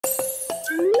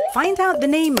Find out the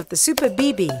name of the super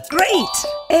BB. Great!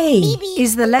 A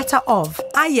is the letter of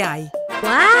Ay.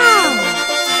 Wow!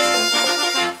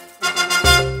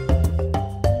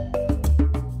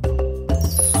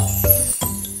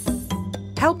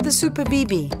 Help the super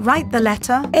BB write the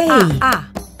letter A.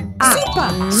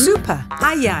 Super! Super!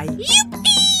 Ay.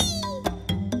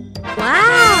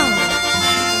 Wow!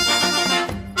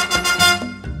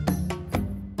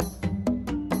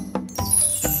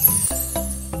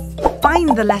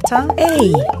 Find the letter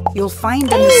A. You'll find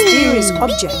a mysterious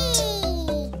object.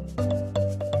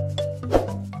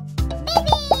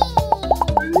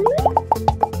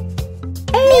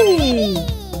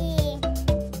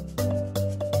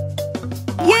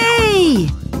 Yay!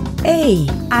 A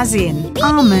as in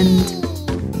almond.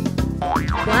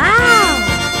 Wow!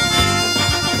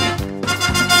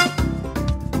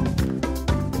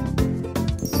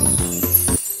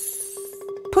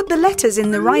 Put the letters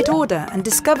in the right order and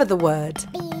discover the word.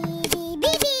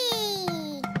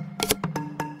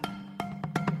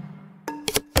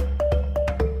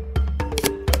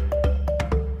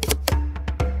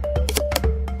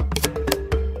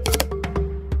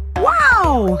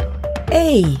 Wow!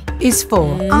 A is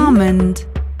for almond.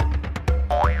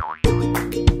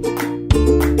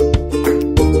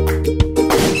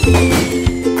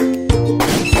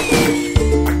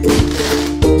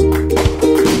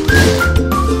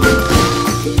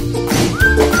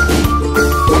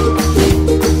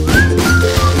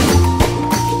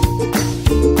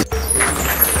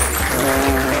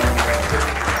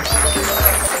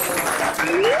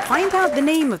 Find out the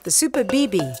name of the super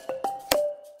BB.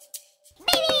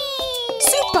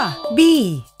 Super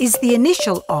B is the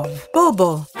initial of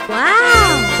Bobo.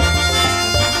 Wow!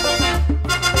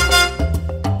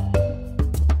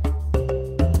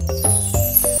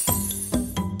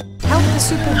 Help the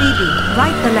super BB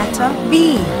write the letter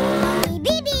B.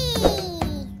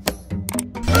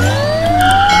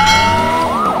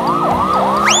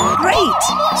 Great!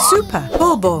 Super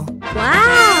Bobo. Wow!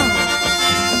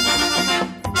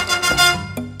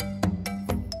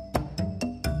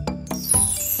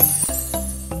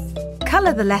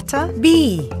 Color the letter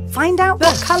B. Find out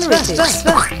what color it is.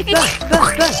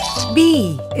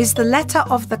 B is the letter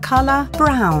of the color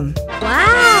brown.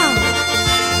 Wow!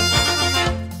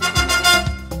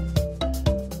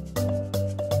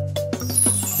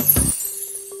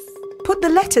 Put the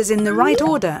letters in the right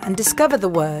order and discover the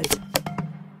word.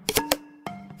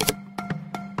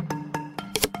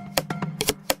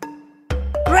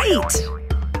 Great!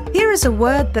 Here is a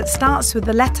word that starts with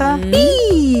the letter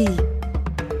B.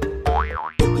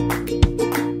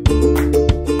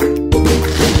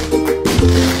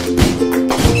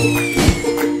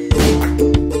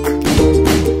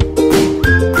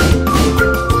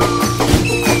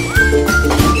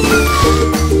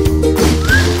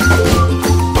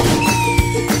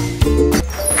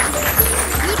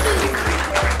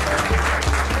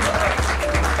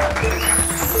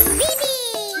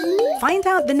 Find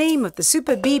out the name of the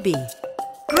super BB.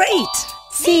 Great!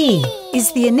 C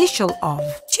is the initial of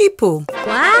Chipu.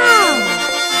 Wow!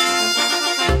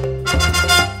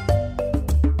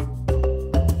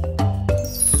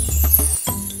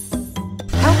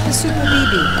 Help the super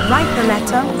BB write the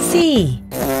letter C.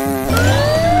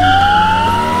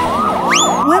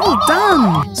 Well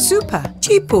done! Super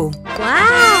Chipu.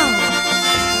 Wow!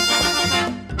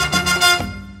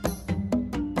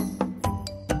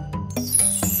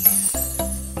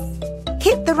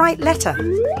 Hit the right letter.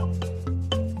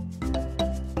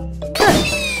 K.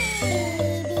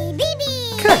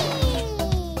 K.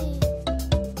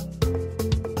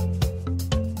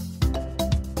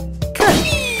 K.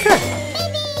 K.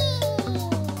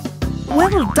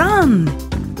 Well done!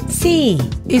 C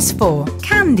is for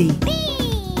candy.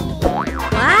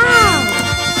 Wow!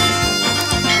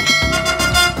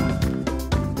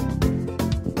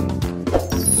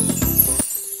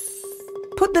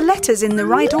 Put the letters in the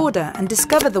right order and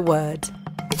discover the word.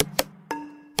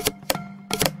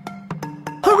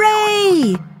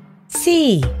 Hooray!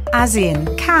 C as in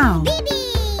cow.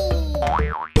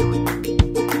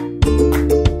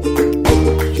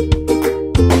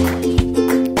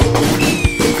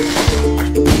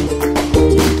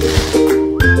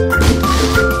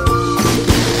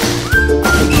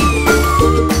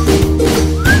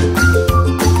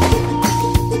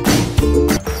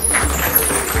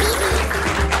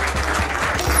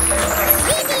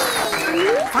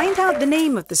 Find out the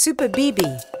name of the super BB.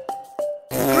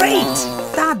 Great!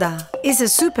 Dada is a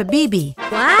super BB.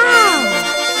 Wow!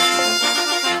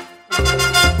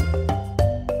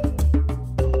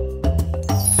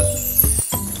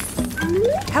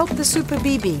 Help the super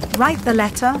BB write the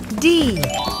letter D.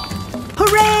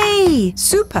 Hooray! D.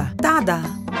 Super. Dada.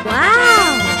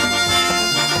 Wow!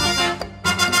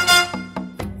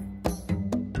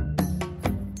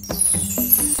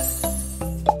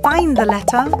 Find the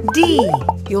letter D.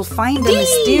 You'll find a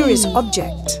mysterious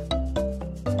object.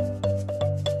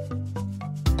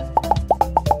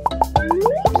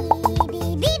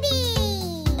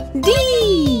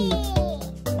 D.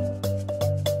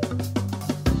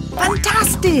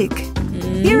 Fantastic!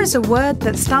 Here is a word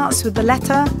that starts with the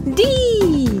letter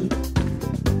D.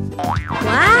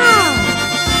 Wow!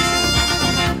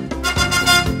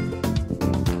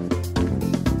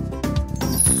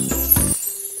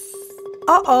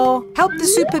 Uh-oh! Help the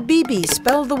Super BB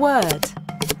spell the word.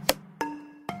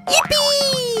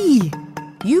 Yippee!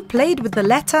 You played with the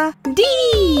letter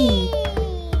D.